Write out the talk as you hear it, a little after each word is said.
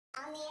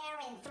On the air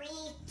in 3,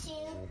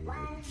 2,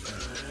 1.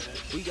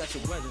 We got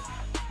your weather,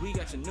 we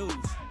got your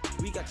news,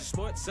 we got your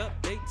sports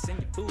updates and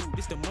your food.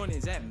 This the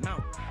mornings at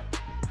Mount.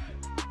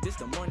 This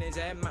the mornings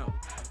at Mount.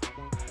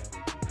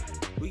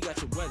 We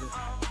got your weather,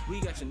 we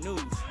got your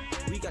news,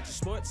 we got your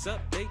sports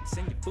updates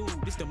and your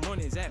food. This the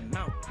mornings at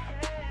Mount.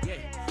 Yeah,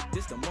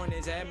 this the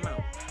mornings at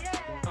Mount.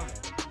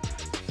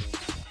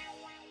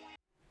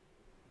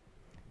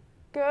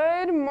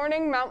 Good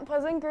morning, Mount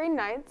Pleasant Green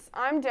Knights.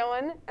 I'm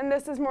Dylan, and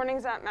this is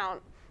Mornings at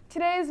Mount.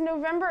 Today is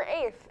November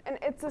 8th, and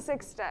it's the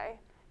 6th day.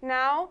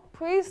 Now,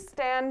 please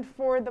stand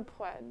for the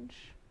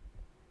pledge.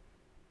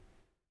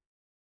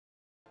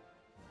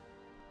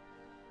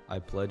 I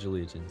pledge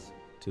allegiance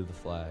to the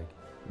flag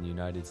of the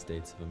United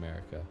States of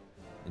America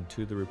and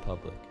to the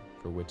republic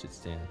for which it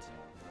stands,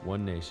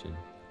 one nation,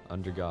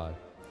 under God,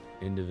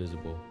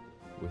 indivisible,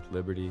 with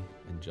liberty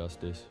and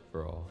justice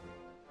for all.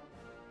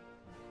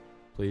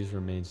 Please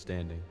remain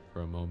standing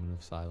for a moment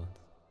of silence.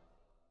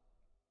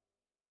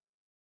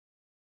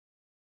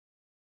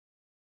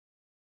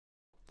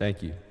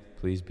 Thank you.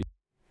 Please be.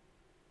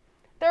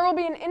 There will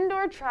be an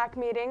indoor track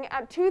meeting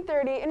at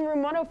 2:30 in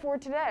room 104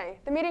 today.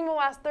 The meeting will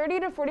last 30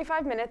 to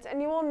 45 minutes, and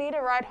you will need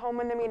a ride home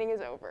when the meeting is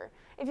over.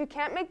 If you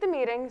can't make the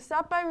meeting,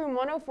 stop by room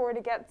 104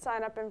 to get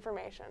sign-up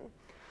information.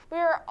 We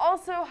are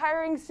also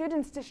hiring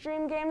students to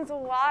stream games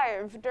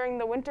live during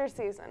the winter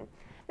season.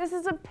 This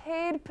is a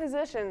paid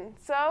position,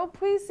 so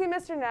please see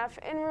Mr. Neff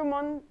in room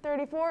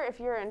 134 if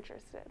you're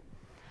interested.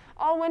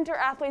 All winter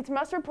athletes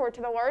must report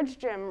to the large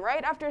gym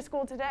right after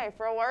school today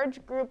for a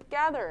large group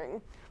gathering.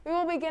 We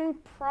will begin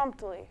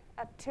promptly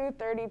at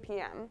 2:30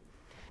 p.m.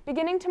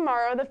 Beginning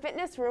tomorrow, the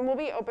fitness room will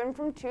be open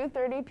from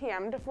 2:30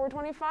 p.m. to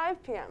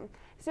 4:25 p.m.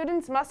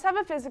 Students must have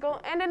a physical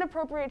and an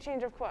appropriate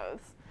change of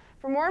clothes.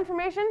 For more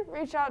information,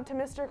 reach out to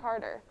Mr.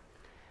 Carter.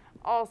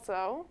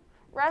 Also,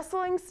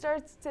 wrestling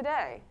starts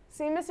today.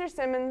 See Mr.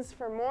 Simmons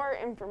for more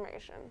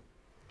information.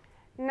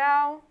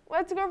 Now,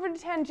 let's go over to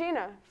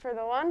Tangina for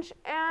the lunch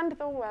and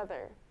the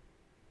weather.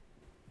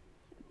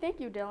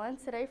 Thank you,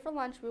 Dylan. Today for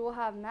lunch, we will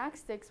have mac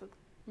sticks with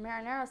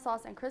marinara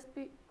sauce and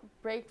crispy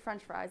baked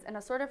french fries and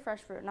assorted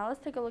fresh fruit. Now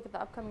let's take a look at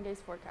the upcoming day's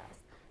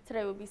forecast.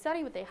 Today will be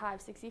sunny with a high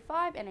of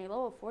 65 and a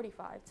low of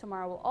 45.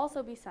 Tomorrow will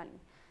also be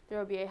sunny. There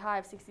will be a high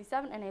of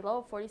 67 and a low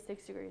of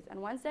 46 degrees.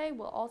 And Wednesday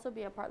will also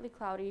be a partly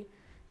cloudy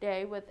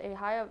day with a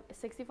high of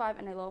 65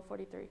 and a low of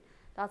 43.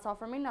 That's all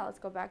from me. Now let's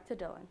go back to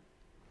Dylan.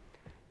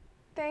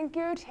 Thank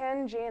you,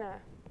 Tangina.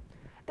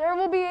 There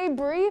will be a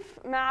brief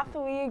Math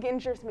League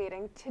interest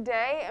meeting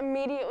today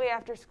immediately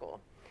after school.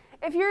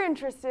 If you're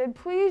interested,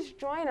 please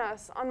join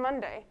us on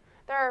Monday.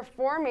 There are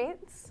 4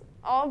 meets,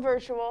 all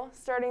virtual,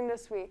 starting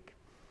this week.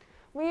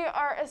 We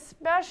are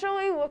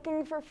especially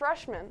looking for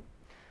freshmen.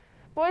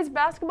 Boys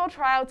basketball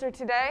tryouts are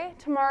today,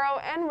 tomorrow,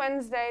 and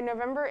Wednesday,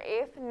 November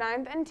 8th,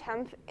 9th, and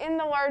 10th in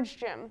the large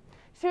gym.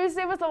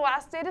 Tuesday was the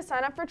last day to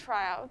sign up for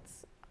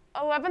tryouts.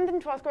 11th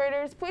and 12th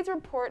graders, please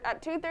report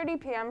at 2:30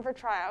 p.m. for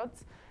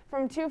tryouts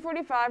from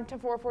 2:45 to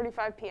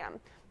 4:45 p.m.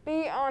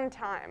 Be on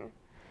time.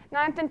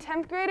 9th and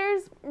 10th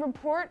graders,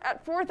 report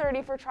at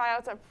 4:30 for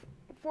tryouts at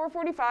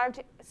 4:45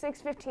 to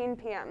 6:15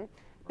 p.m.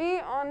 Be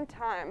on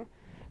time.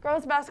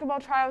 Girls basketball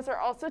tryouts are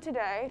also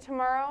today,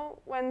 tomorrow,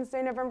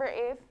 Wednesday, November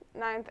 8th,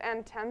 9th,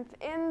 and 10th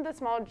in the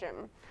small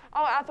gym.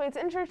 All athletes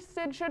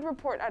interested should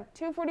report at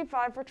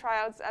 2:45 for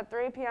tryouts at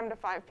 3 p.m. to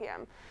 5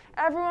 p.m.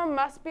 Everyone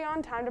must be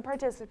on time to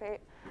participate.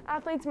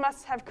 Athletes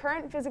must have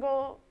current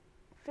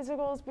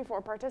physicals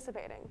before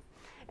participating.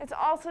 It's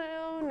also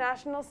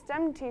National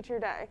STEM Teacher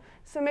Day,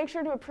 so make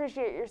sure to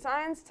appreciate your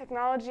science,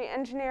 technology,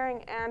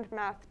 engineering, and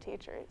math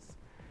teachers.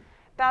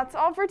 That's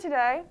all for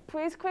today.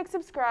 Please click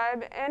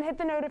subscribe and hit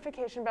the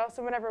notification bell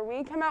so whenever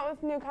we come out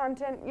with new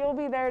content, you'll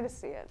be there to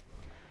see it.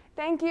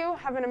 Thank you.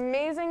 Have an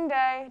amazing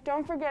day.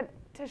 Don't forget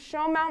to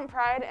show Mount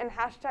Pride and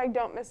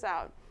 #don't miss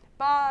out.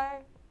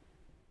 Bye.